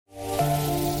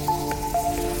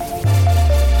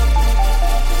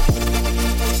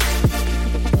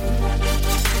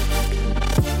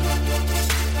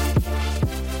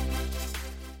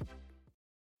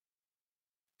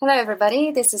Hello,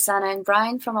 everybody. This is Sana and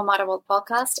Brian from a Modern World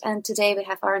podcast, and today we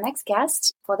have our next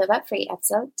guest for the Web3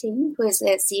 episode, Tim, who is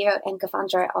the CEO and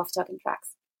co-founder of Token Tracks.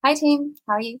 Hi, Tim.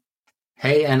 How are you?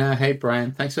 Hey, Anna. Hey,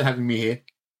 Brian. Thanks for having me here.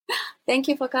 Thank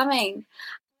you for coming.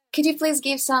 Could you please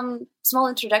give some small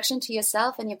introduction to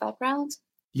yourself and your background?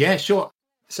 Yeah, sure.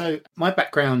 So my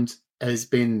background has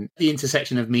been the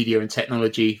intersection of media and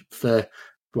technology for,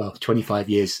 25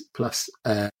 years plus.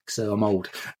 So I'm old.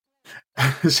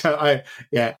 So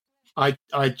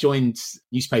I joined a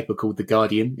newspaper called The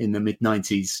Guardian in the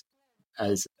mid-90s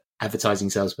as advertising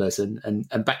salesperson.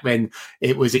 And back then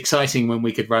it was exciting when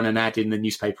we could run an ad in the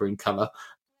newspaper in colour.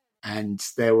 And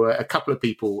there were a couple of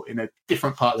people in a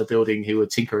different part of the building who were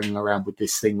tinkering around with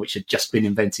this thing which had just been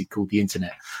invented called the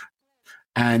internet.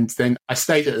 And then I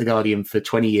stayed at The Guardian for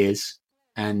 20 years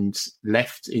and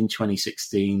left in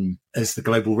 2016 as the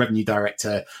global revenue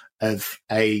director of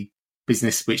a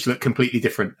business which looked completely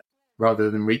different.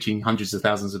 Rather than reaching hundreds of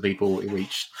thousands of people, it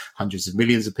reached hundreds of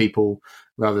millions of people.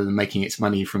 Rather than making its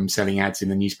money from selling ads in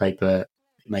the newspaper,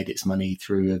 it made its money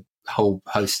through a whole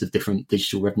host of different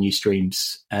digital revenue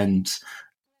streams. And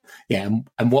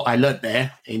what I learned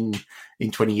there in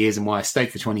 20 years and why I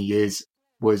stayed for 20 years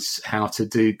was how to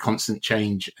do constant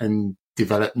change and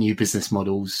develop new business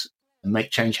models and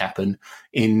make change happen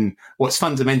in what's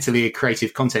fundamentally a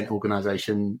creative content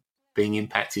organization being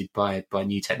impacted by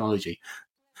new technology.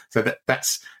 So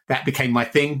that became my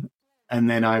thing. And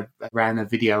then I ran a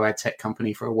video ad tech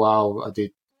company for a while. I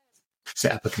did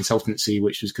set up a consultancy,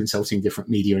 which was consulting different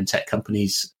media and tech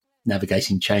companies,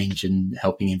 navigating change and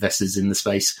helping investors in the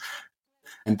space.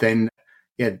 And then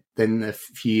a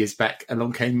few years back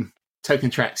along came Token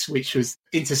Tracks, which was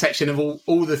intersection of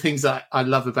all the things that I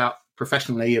love about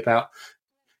professionally, about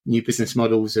new business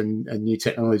models and new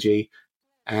technology,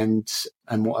 and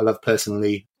what I love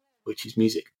personally, which is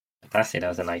music. Fantastic. That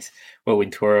was a nice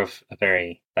whirlwind tour of a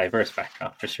very diverse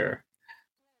background for sure.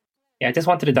 Yeah, I just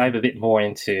wanted to dive a bit more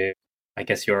into, I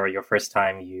guess, your first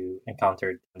time you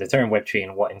encountered the term Web3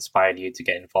 and what inspired you to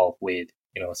get involved with,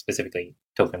 specifically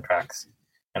Token Tracks.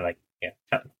 And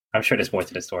I'm sure there's more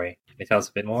to the story. Can you tell us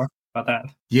a bit more about that?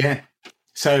 Yeah.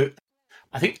 So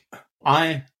I think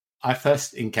I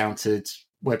first encountered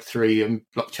Web3 and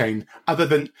blockchain other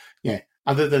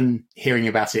than hearing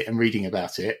about it and reading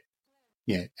about it.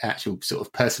 Actual sort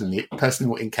of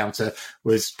personal encounter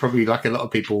was probably like a lot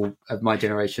of people of my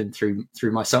generation through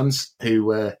my sons, who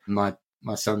were my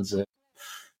sons are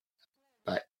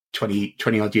like 20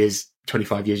 odd years,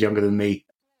 25 years younger than me.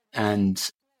 And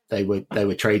they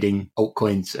were trading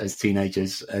altcoins as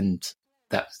teenagers. And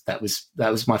that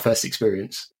was my first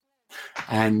experience.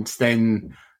 And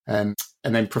then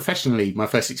professionally, my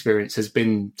first experience has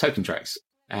been Token Tracks.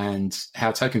 And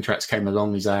how Token Tracks came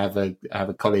along is I have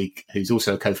a colleague who's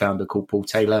also a co-founder called Paul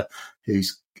Taylor, who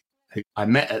I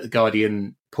met at The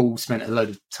Guardian. Paul spent a load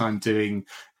of time doing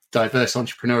diverse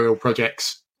entrepreneurial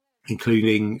projects,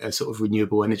 including sort of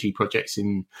renewable energy projects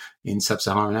in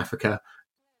sub-Saharan Africa.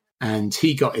 And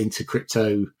he got into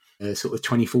crypto sort of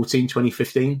 2014,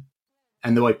 2015.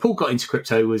 And the way Paul got into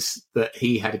crypto was that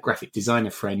he had a graphic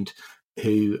designer friend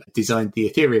who designed the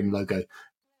Ethereum logo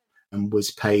and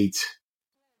was paid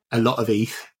a lot of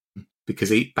ETH,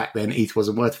 because back then ETH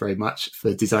wasn't worth very much,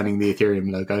 for designing the Ethereum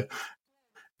logo.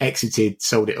 Exited,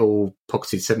 sold it all,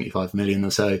 pocketed 75 million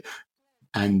or so.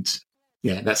 And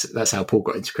that's how Paul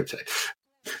got into crypto.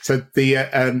 So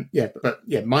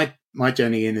my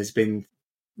journey in has been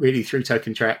really through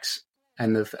Token Tracks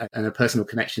and a personal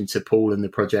connection to Paul and the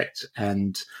project.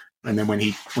 And then when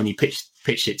he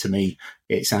pitched it to me,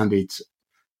 it sounded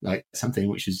like something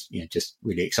which was just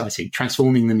really exciting,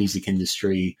 transforming the music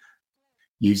industry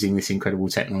using this incredible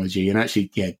technology, and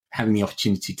actually having the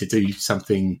opportunity to do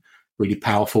something really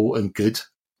powerful and good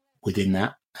within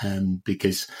that,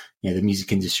 because the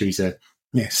music industry is a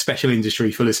special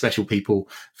industry full of special people,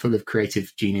 full of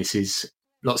creative geniuses,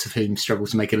 lots of whom struggle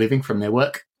to make a living from their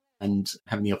work, and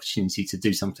having the opportunity to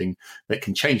do something that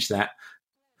can change that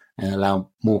and allow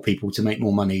more people to make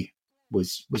more money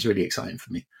was really exciting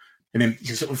for me. And then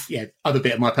sort of, other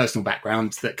bit of my personal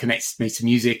background that connects me to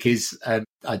music is I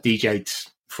DJ'd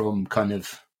from kind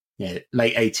of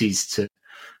late 80s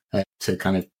to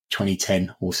kind of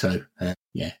 2010 or so.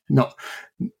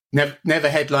 Never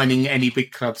headlining any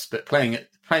big clubs, but playing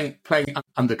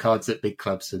undercards at big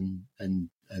clubs and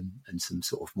some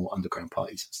sort of more underground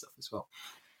parties and stuff as well.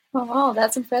 Oh, wow,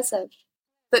 that's impressive.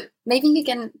 But maybe you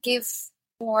can give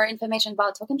more information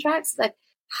about Token Tracks, like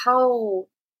how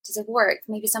does it work?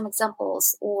 Maybe some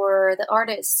examples, or the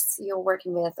artists you're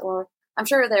working with, or I'm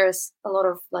sure there's a lot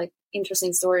of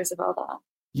interesting stories about that.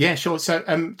 Yeah, sure.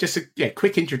 So just a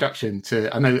quick introduction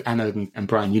to, I know Anna and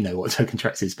Brian, you know what Token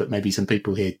Tracks is, but maybe some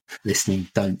people here listening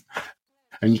don't.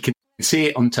 And you can see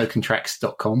it on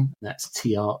tokentracks.com. That's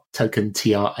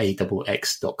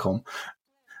tokentrax.com,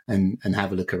 and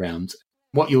have a look around.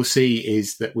 What you'll see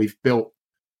is that we've built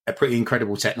a pretty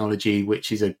incredible technology,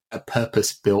 which is a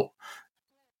purpose-built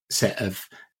set of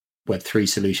Web3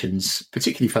 solutions,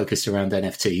 particularly focused around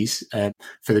NFTs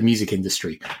for the music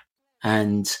industry.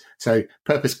 And so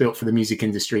purpose-built for the music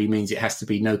industry means it has to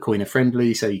be no coiner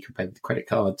friendly, so you can pay with credit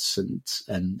cards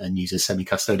and use a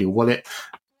semi-custodial wallet,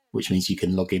 which means you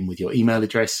can log in with your email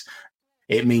address.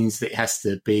 It means that it has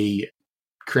to be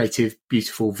creative,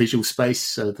 beautiful visual space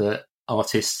so that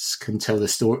artists can tell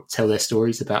their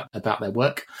stories about their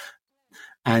work.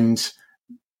 And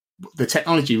the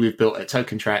technology we've built at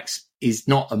Token Tracks is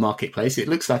not a marketplace. It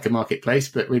looks like a marketplace,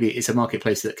 but really it's a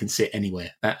marketplace that can sit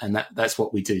anywhere. That's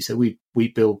what we do. So we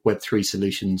build Web3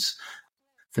 solutions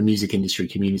for music industry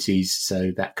communities.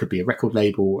 So that could be a record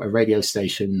label, a radio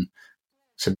station.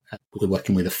 So we're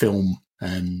working with a film.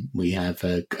 We have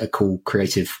a cool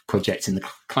creative project in the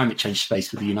climate change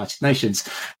space with the United Nations.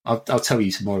 I'll tell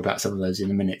you some more about some of those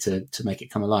in a minute to make it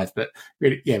come alive. But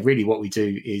really what we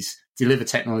do is deliver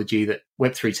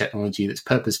Web3 technology that's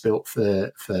purpose-built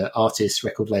for artists,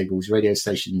 record labels, radio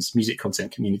stations, music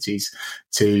content communities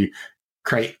to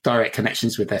create direct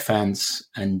connections with their fans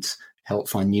and help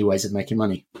find new ways of making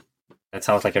money. That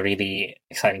sounds like a really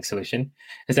exciting solution.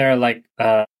 Is there a lot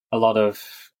of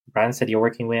brands that you're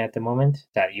working with at the moment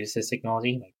that use this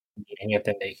technology? Like any of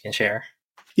them that you can share?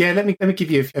 Yeah, let me give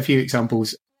you a few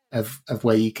examples of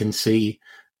where you can see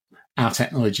our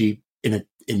technology in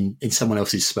someone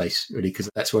else's space, really, because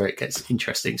that's where it gets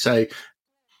interesting. So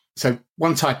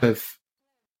one type of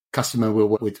customer we'll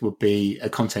work with would be a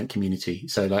content community.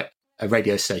 So like a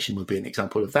radio station would be an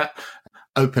example of that.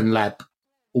 Open Lab,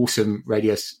 awesome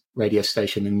radio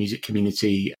station and music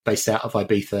community based out of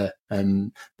Ibiza.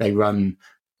 They run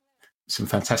some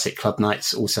fantastic club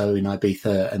nights also in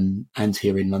Ibiza and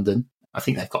here in London. I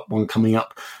think they've got one coming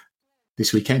up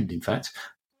this weekend, in fact,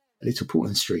 at Little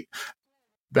Portland Street.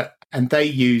 And they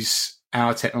use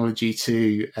our technology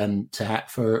to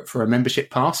for a membership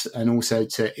pass and also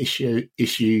to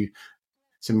issue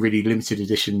some really limited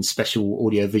edition special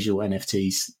audio visual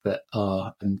NFTs that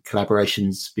are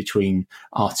collaborations between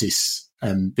artists,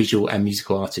 visual and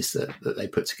musical artists that they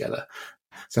put together.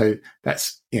 So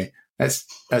that's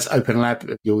Open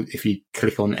Lab. If you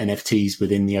click on NFTs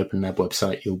within the Open Lab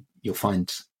website, you'll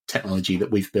find technology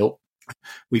that we've built.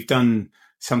 We've done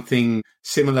something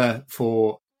similar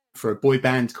for a boy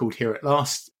band called Here at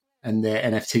Last, and their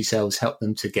NFT sales helped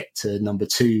them to get to number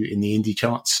 2 in the indie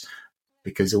charts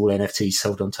because all NFTs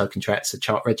sold on Token Tracks are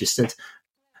chart registered,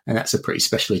 and that's a pretty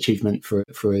special achievement for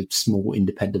a small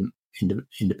independent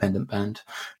band.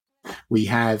 We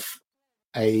have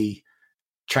a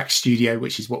track studio,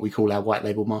 which is what we call our white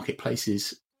label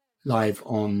marketplaces, live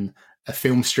on a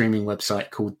film streaming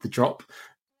website called The Drop.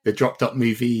 The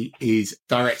Drop.movie is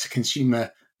direct to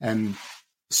consumer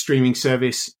streaming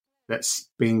service that's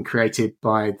been created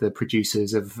by the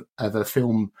producers of a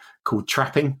film called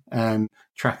Trapping.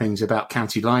 Trapping's about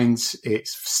county lines. It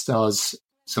stars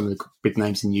some of the big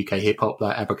names in UK hip hop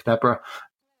like Abracadabra,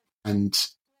 and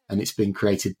it's been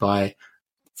created by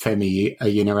Femi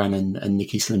Ayinaran and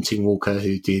Nikki Slim Ting Walker,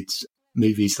 who did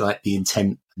movies like The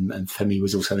Intent, and Femi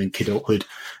was also in Kidulthood.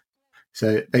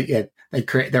 So they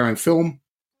create their own film,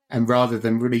 and rather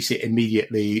than release it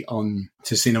immediately on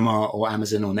to cinema or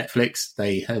Amazon or Netflix,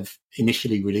 they have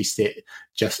initially released it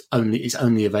it's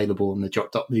only available on the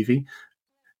Drop.movie.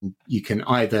 You can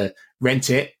either rent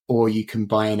it or you can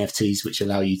buy NFTs, which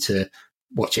allow you to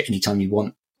watch it anytime you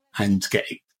want and get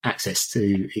access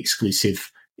to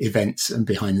exclusive events and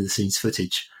behind the scenes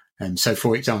footage. So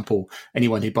for example,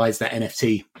 anyone who buys that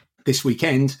NFT this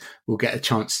weekend will get a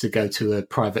chance to go to a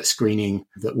private screening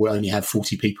that will only have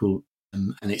 40 people,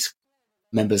 and it's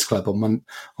members club on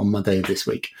Monday of this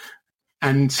week.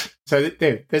 And so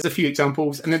there's a few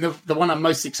examples. And then the one I'm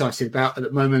most excited about at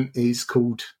the moment is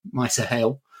called My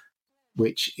Sahel,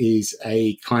 which is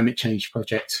a climate change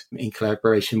project in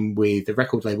collaboration with a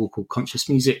record label called Conscious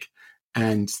Music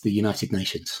and the United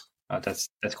Nations. Oh, that's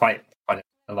quite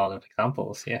a lot of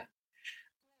examples. Yeah,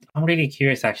 I'm really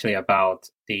curious actually about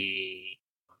the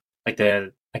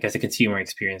consumer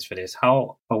experience for this.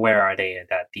 How aware are they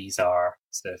that these are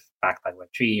sort of backed by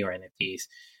Web3 or NFTs?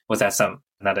 Was that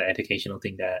another educational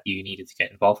thing that you needed to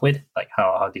get involved with? Like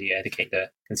how did you educate the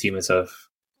consumers of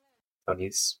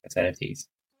these NFTs?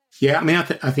 Yeah, I mean,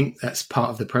 I think that's part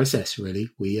of the process. Really,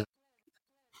 we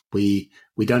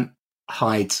don't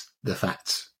hide the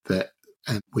fact that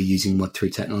we're using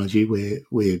Web3 technology.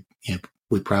 We're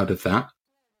proud of that.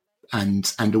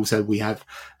 And also we have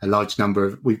a large number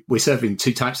of, we're serving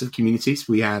two types of communities.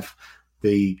 We have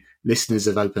the listeners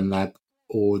of Open Lab,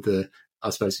 or I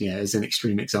suppose, as an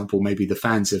extreme example, maybe the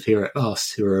fans of Here at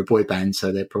Last, who are a boy band.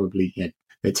 So they're probably,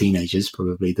 they're teenagers,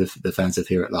 probably the fans of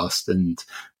Here at Last. And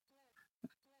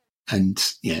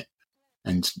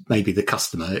maybe the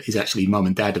customer is actually mum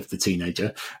and dad of the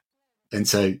teenager. And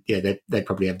so, they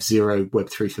probably have zero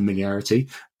Web3 familiarity.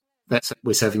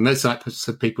 We're serving those types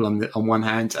of people on one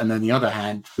hand, and on the other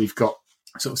hand, we've got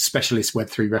sort of specialist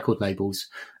Web3 record labels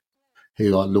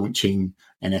who are launching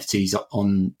NFTs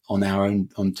on our own,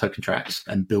 on token tracks,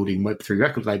 and building Web3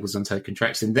 record labels on token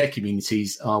tracks, and their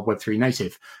communities are Web3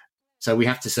 native. So we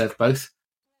have to serve both,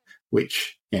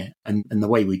 which, and the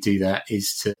way we do that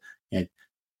is to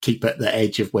keep at the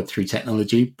edge of Web3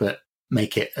 technology, but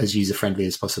make it as user-friendly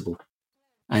as possible.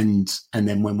 And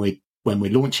then when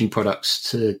we're launching products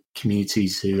to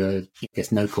communities who are, I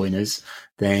guess, no coiners,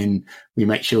 then we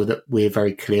make sure that we're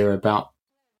very clear about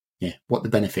what the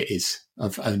benefit is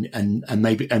of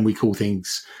and we call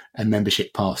things a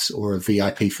membership pass or a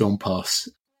VIP film pass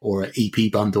or an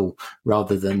EP bundle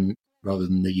rather than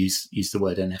use the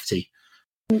word NFT.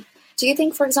 Do you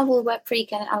think, for example, Web3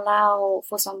 can allow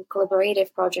for some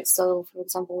collaborative projects? So, for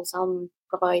example, some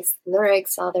provides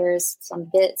lyrics, others some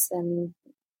bits and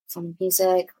some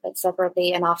music, like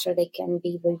separately, and after they can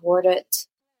be rewarded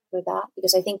for that?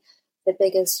 Because I think the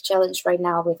biggest challenge right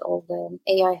now with all the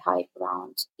AI hype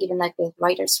around, even like with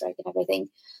writer's strike and everything,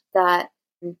 that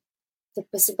the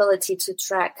possibility to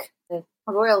track the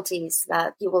royalties,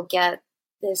 that you will get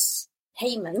this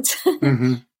payment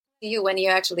to you when you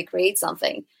actually create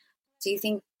something. Do you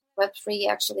think Web3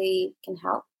 actually can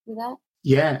help with that?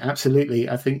 Yeah, absolutely.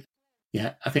 I think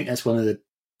that's one of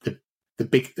the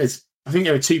big. I think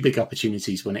there are two big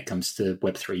opportunities when it comes to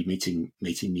Web3 meeting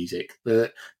music.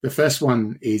 The first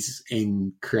one is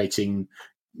in creating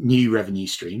new revenue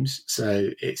streams. So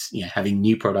it's having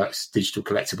new products, digital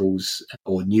collectibles,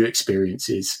 or new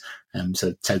experiences.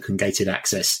 So token gated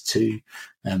access to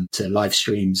live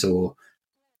streams or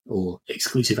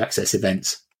exclusive access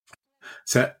events.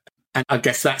 So, and I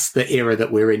guess that's the era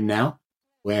that we're in now,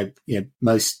 where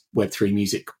most Web3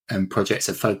 music projects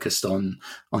are focused on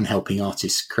helping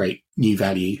artists create new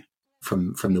value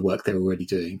from the work they're already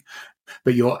doing.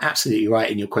 But you're absolutely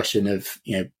right in your question of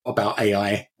about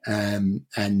AI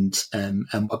and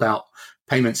about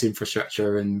payments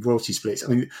infrastructure and royalty splits. I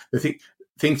mean, the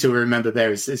thing to remember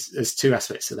there is there's two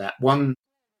aspects to that. One,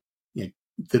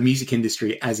 the music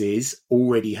industry as is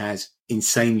already has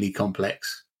insanely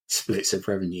complex splits of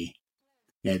revenue.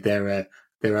 There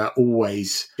are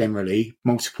always generally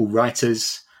multiple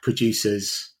writers,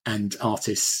 producers, and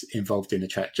artists involved in a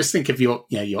track. Just think of your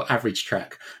average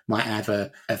track might have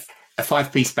a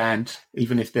 5-piece band,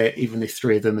 even if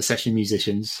three of them are session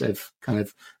musicians, of kind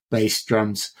of bass,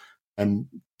 drums, and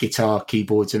guitar,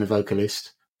 keyboards, and a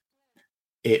vocalist.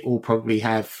 It will probably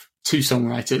have 2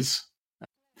 songwriters.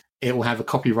 It will have a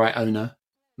copyright owner,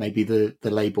 maybe the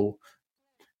label,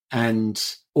 and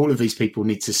all of these people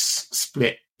need to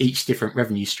split each different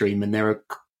revenue stream, and there are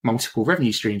multiple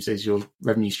revenue streams. There's your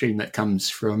revenue stream that comes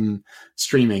from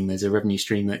streaming. There's a revenue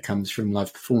stream that comes from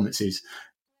live performances.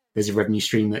 There's a revenue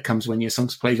stream that comes when your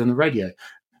song's played on the radio.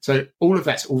 So all of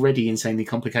that's already insanely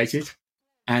complicated.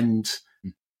 And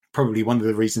probably one of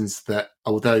the reasons that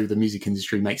although the music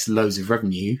industry makes loads of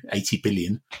revenue, 80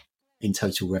 billion in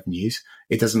total revenues,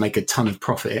 it doesn't make a ton of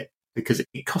profit because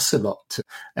it costs a lot to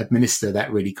administer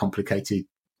that really complicated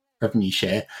revenue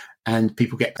share, and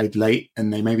people get paid late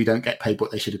and they maybe don't get paid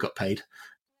what they should have got paid.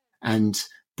 And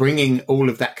bringing all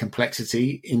of that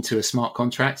complexity into a smart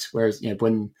contract, whereas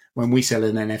when we sell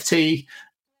an NFT,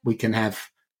 we can have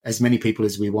as many people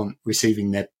as we want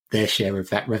receiving their share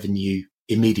of that revenue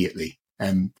immediately.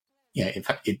 In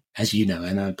fact, as you know,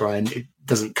 and Brian, it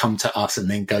doesn't come to us and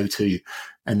then go to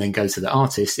the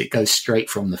artist. It goes straight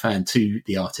from the fan to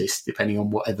the artist, depending on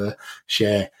whatever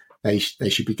share they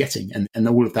should be getting. And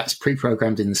all of that's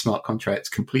pre-programmed in the smart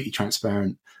contract, completely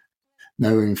transparent,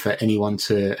 no room for anyone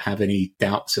to have any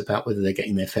doubts about whether they're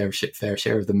getting their fair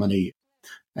share of the money,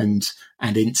 and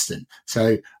instant.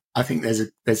 So I think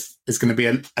there's going to be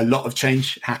a lot of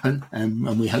change happen,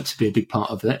 and we hope to be a big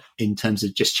part of it in terms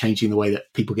of just changing the way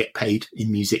that people get paid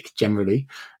in music generally.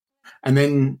 And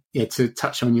then, to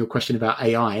touch on your question about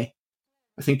AI,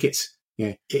 I think it's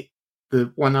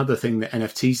the one other thing that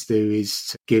NFTs do is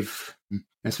to give,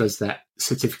 I suppose, that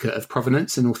certificate of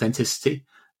provenance and authenticity.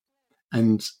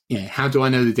 And how do I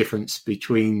know the difference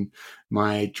between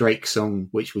my Drake song,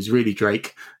 which was really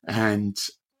Drake, and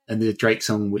and the Drake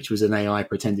song, which was an AI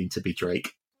pretending to be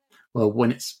Drake. Well,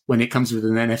 when it comes with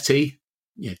an NFT,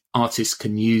 artists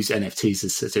can use NFTs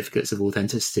as certificates of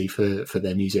authenticity for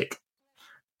their music.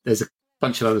 There's a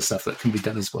bunch of other stuff that can be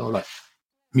done as well, like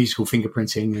musical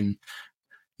fingerprinting, and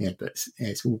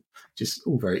it's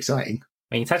all very exciting.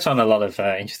 I mean, you touched on a lot of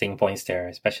interesting points there,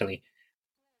 especially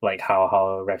like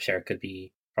how rev share could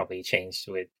be probably changed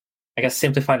with, I guess,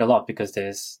 simplified a lot because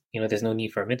there's no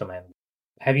need for a middleman.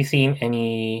 Have you seen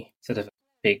any sort of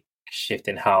big shift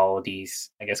in how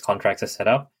these, I guess, contracts are set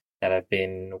up that have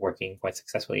been working quite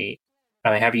successfully?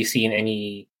 I mean, have you seen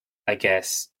any, I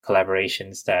guess,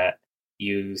 collaborations that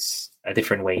use a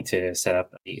different way to set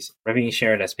up these revenue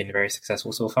share that's been very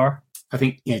successful so far? I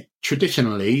think,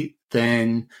 traditionally,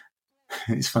 then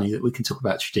it's funny that we can talk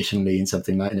about traditionally in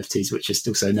something like NFTs, which is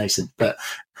still so nascent, but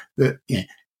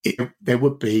there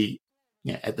would be,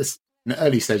 in the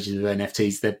early stages of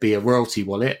NFTs, there'd be a royalty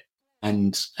wallet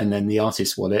and then the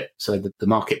artist wallet. So the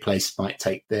marketplace might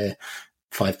take their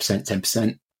 5%,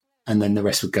 10%, and then the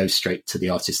rest would go straight to the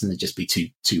artist, and there'd just be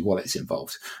two wallets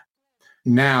involved.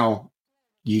 Now,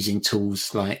 using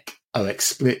tools like OX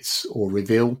splits or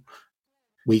Reveal,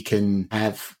 we can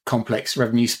have complex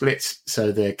revenue splits.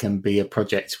 So there can be a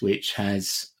project which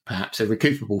has perhaps a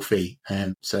recoupable fee.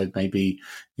 So maybe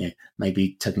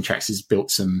Token Tracks has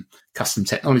built some custom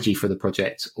technology for the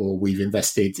project, or we've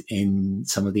invested in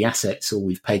some of the assets, or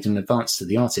we've paid in advance to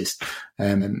the artist.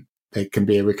 There can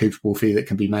be a recoupable fee that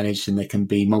can be managed, and there can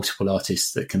be multiple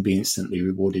artists that can be instantly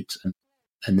rewarded.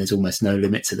 And there's almost no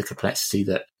limit to the complexity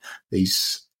that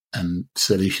these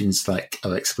solutions like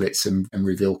OX splits and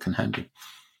Reveal can handle.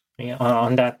 Yeah,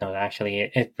 on that note,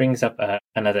 actually, it brings up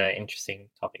another interesting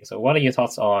topic. So what are your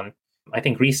thoughts on, I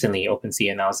think recently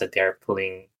OpenSea announced that they're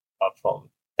pulling up from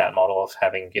that model of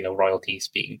having, royalties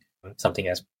being something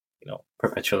that's,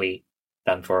 perpetually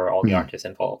done for all the artists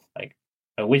involved. Like,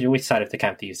 which side of the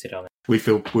camp do you sit on? We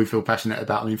feel passionate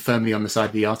about, firmly on the side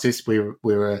of the artist. We're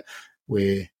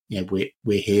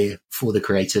here for the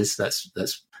creators.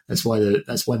 That's why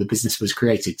the business was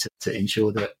created, to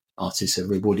ensure that artists are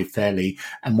rewarded fairly.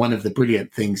 And one of the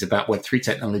brilliant things about Web3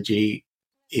 technology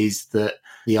is that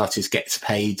the artist gets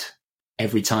paid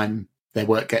every time their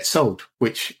work gets sold,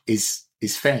 which is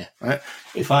fair, right?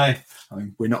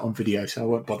 We're not on video, so I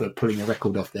won't bother pulling a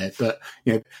record off there. But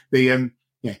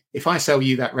if I sell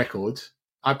you that record,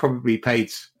 I probably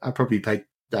paid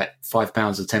that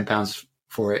 £5 or £10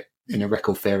 for it in a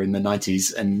record fair in the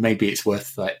 90s, and maybe it's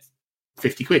worth like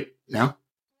 50 quid now.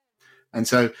 And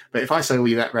so, but if I sell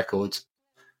you that record,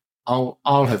 I'll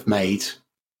have made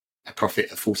a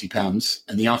profit of £40,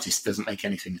 and the artist doesn't make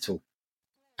anything at all.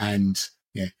 And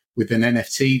with an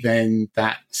NFT, then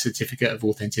that certificate of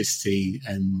authenticity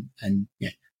and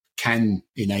can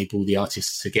enable the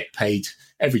artists to get paid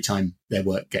every time their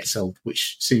work gets sold,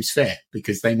 which seems fair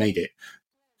because they made it.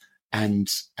 And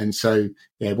so,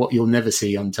 what you'll never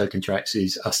see on Token Tracks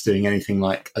is us doing anything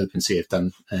like OpenSea have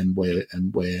done, and where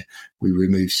we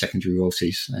remove secondary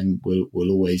royalties, and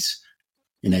we'll always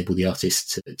enable the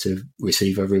artists to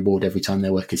receive a reward every time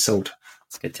their work is sold.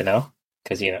 It's good to know,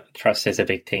 because trust is a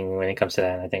big thing when it comes to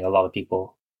that. And I think a lot of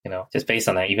people, just based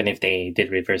on that, even if they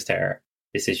did reverse their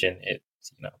decision,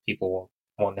 people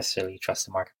won't necessarily trust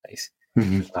the marketplace.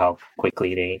 Mm-hmm. How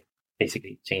quickly they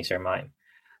basically change their mind.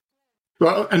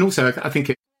 Well, and also I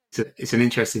think it's an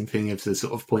interesting thing of the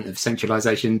sort of point of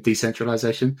centralization,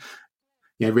 decentralization.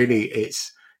 Really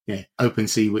it's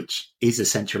OpenSea, which is a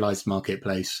centralized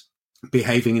marketplace,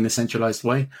 behaving in a centralized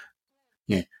way.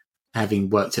 Having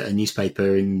worked at a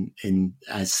newspaper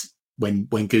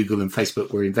when Google and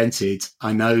Facebook were invented,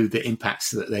 I know the impacts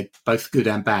that they're both good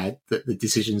and bad that the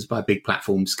decisions by big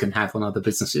platforms can have on other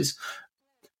businesses.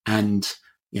 And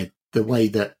the way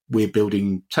that we're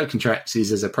building Token Tracks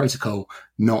is as a protocol,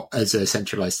 not as a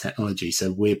centralized technology.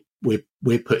 So we're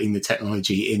putting the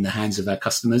technology in the hands of our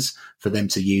customers for them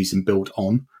to use and build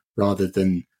on, rather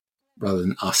than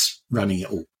us running it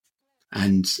all.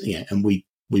 And we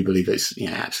believe it's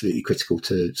absolutely critical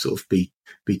to sort of be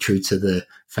true to the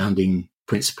founding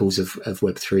principles of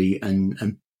Web3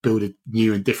 and build a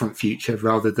new and different future,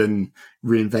 rather than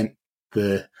reinvent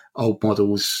the old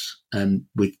models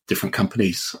with different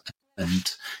companies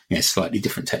and slightly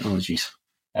different technologies.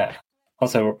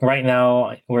 Also, right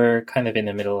now we're kind of in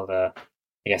the middle of I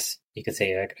guess you could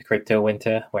say a crypto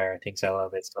winter where things are a little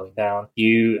bit slowing down. Do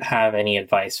you have any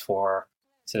advice for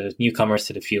sort of newcomers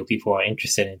to the field, people who are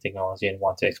interested in technology and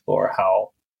want to explore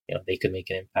how they could make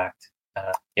an impact? Do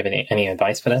you have any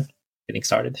advice for them getting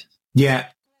started? Yeah.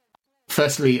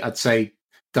 Firstly, I'd say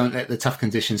don't let the tough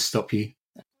conditions stop you,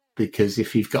 because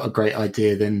if you've got a great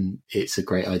idea, then it's a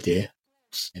great idea.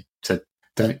 So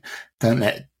don't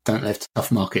let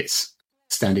tough markets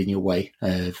stand in your way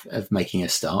of making a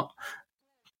start.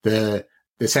 The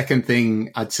second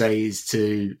thing I'd say is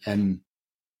to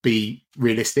be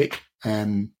realistic.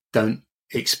 Don't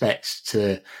expect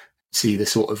to see the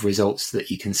sort of results that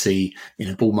you can see in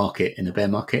a bull market, in a bear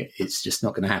market. It's just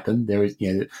not going to happen. There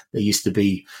used to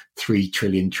be 3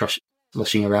 trillion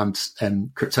sloshing around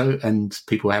crypto, and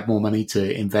people had more money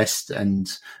to invest and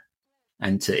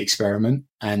to experiment.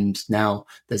 And now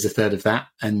there's a third of that,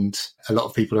 and a lot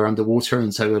of people are underwater.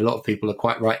 And so a lot of people are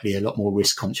quite rightly a lot more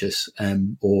risk conscious,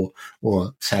 or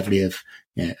sadly have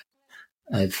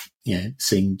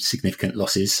seen significant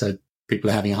losses. So people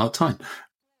are having a hard time.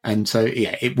 And so,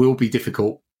 it will be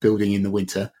difficult building in the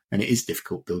winter, and it is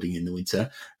difficult building in the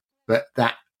winter, but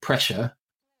that pressure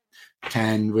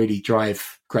can really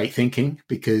drive great thinking,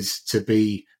 because to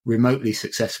be remotely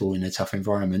successful in a tough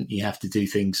environment, you have to do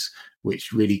things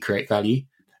which really create value.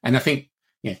 And I think,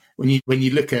 when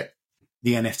you look at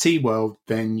the NFT world,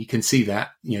 then you can see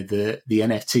that, the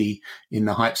NFT in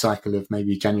the hype cycle of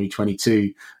maybe January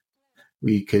 22,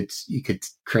 you could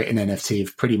create an NFT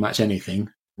of pretty much anything.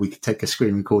 We could take a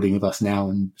screen recording of us now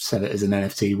and sell it as an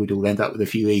NFT. We'd all end up with a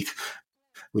few ETH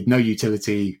with no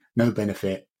utility, no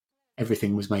benefit.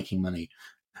 Everything was making money.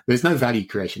 There's no value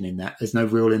creation in that. There's no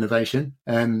real innovation.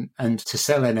 And to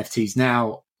sell NFTs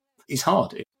now is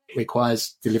hard. It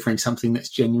requires delivering something that's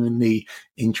genuinely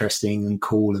interesting and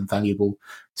cool and valuable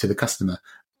to the customer,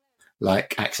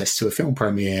 like access to a film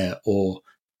premiere or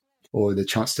the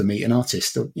chance to meet an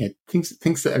artist, or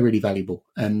things that are really valuable.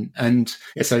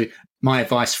 So my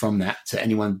advice from that to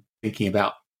anyone thinking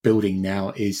about building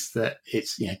now is that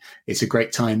it's a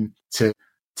great time to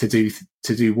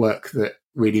do work that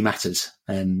really matters,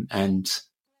 and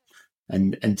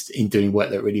in doing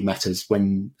work that really matters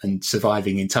and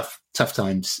surviving in tough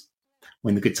times.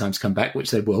 When the good times come back,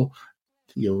 which they will,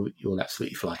 you'll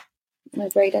absolutely fly.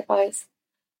 Great advice.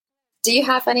 Do you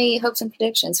have any hopes and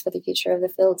predictions for the future of the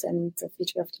field and the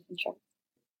future of Token Tracks?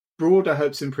 Broader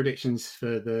hopes and predictions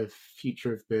for the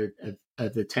future of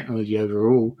the technology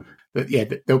overall. But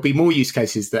there'll be more use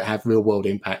cases that have real world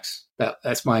impacts.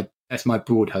 That's my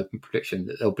broad hope and prediction,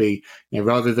 that there'll be,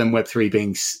 rather than Web3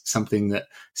 being something that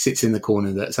sits in the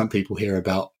corner that some people hear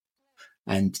about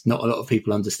and not a lot of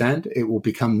people understand, it will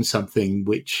become something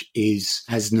which is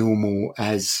as normal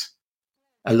as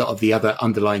a lot of the other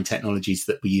underlying technologies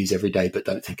that we use every day but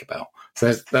don't think about.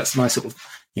 So that's my sort of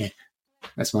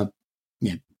that's my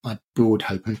broad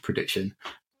hope and prediction.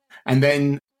 And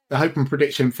then the hope and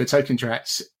prediction for Token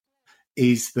Tracks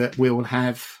is that we'll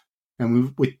have,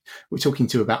 and we're talking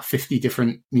to about 50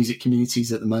 different music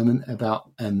communities at the moment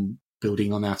about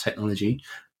building on our technology.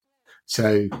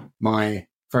 So my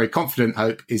very confident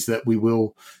hope is that we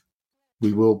will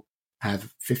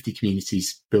have 50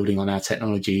 communities building on our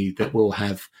technology, that will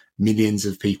have millions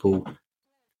of people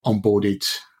onboarded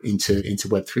into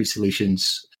Web3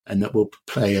 solutions, and that will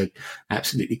play an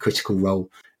absolutely critical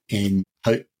role in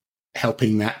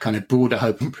helping that kind of broader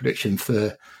hope and prediction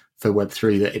for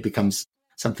Web3, that it becomes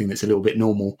something that's a little bit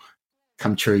normal,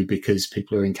 come true, because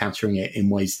people are encountering it in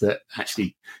ways that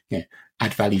actually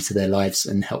add value to their lives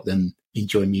and help them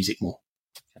enjoy music more.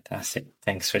 Fantastic.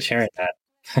 Thanks for sharing that.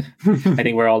 I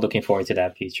think we're all looking forward to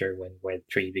that future when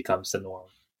Web3 becomes the norm.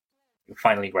 You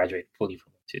finally graduate fully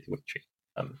from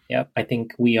Web3. I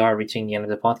think we are reaching the end of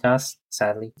the podcast,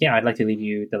 sadly. I'd like to leave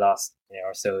you the last minute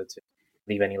or so to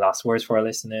leave any last words for our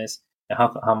listeners. And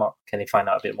how can they find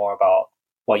out a bit more about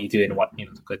what you do and what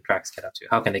Token Tracks get up to?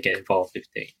 How can they get involved if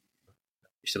they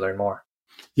wish to learn more?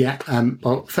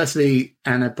 Well, firstly,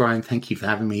 Anna, Brian, thank you for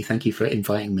having me. Thank you for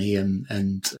inviting me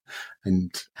and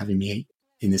having me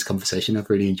in this conversation. I've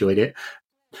really enjoyed it.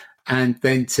 And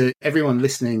then to everyone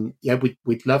listening,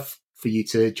 we'd love for you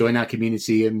to join our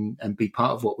community and be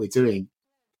part of what we're doing.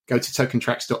 Go to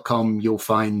tokentracks.com. You'll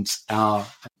find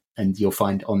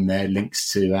on there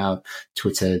links to our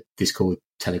Twitter, Discord,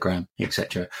 Telegram,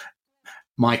 etc.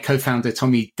 My co-founder,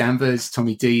 Tommy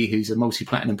D, who's a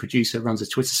multi-platinum producer, runs a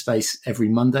Twitter space every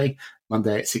Monday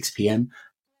at 6 p.m.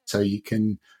 So you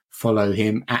can follow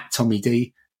him at Tommy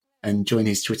D and join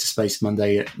his Twitter space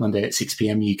Monday at 6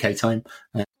 p.m. UK time.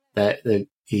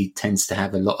 He tends to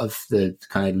have a lot of the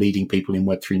kind of leading people in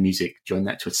Web3 music join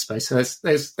that Twitter space. So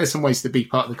there's some ways to be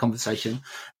part of the conversation.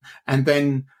 And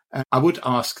then I would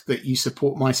ask that you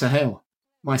support My Sahel.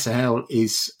 My Sahel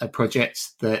is a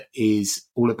project that is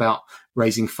all about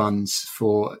raising funds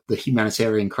for the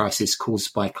humanitarian crisis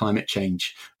caused by climate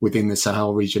change within the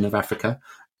Sahel region of Africa.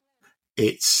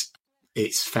 It's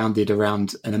founded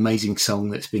around an amazing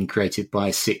song that's been created by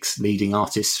 6 leading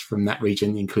artists from that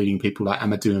region, including people like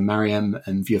Amadou and Mariam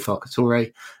and Vieux Farka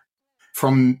Touré.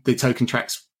 from the Token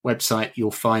Tracks website,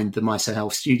 you'll find the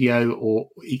MySahel studio, or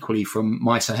equally from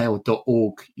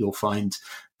mysahel.org, you'll find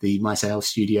the MySahel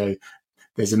studio.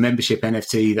 There's a membership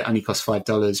NFT that only costs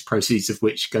 $5, proceeds of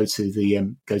which go to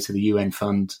the UN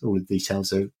fund. All the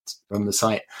details are on the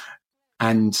site,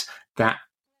 and that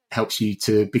helps you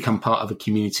to become part of a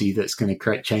community that's going to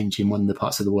create change in one of the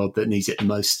parts of the world that needs it the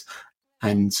most,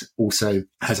 and also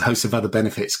has a host of other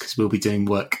benefits, because we'll be doing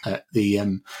work at the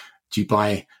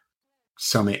Dubai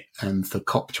Summit for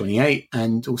COP28,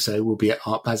 and also we'll be at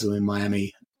Art Basel in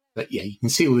Miami. But yeah, you can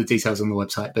see all the details on the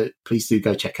website, but please do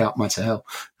go check out MySahel.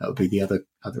 That would be the other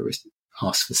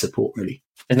ask for support, really.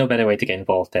 There's no better way to get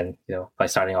involved than, by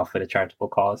starting off with a charitable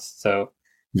cause. So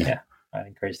yeah, I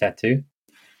encourage that too.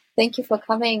 Thank you for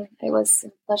coming. It was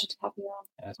a pleasure to have you on.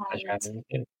 It was a pleasure having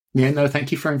you. Yeah, no,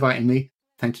 thank you for inviting me.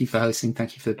 Thank you for hosting.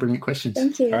 Thank you for the brilliant questions.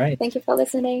 Thank you. All right. Thank you for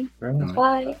listening. Right.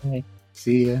 Bye. Bye.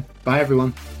 See you. Bye,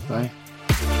 everyone. Bye.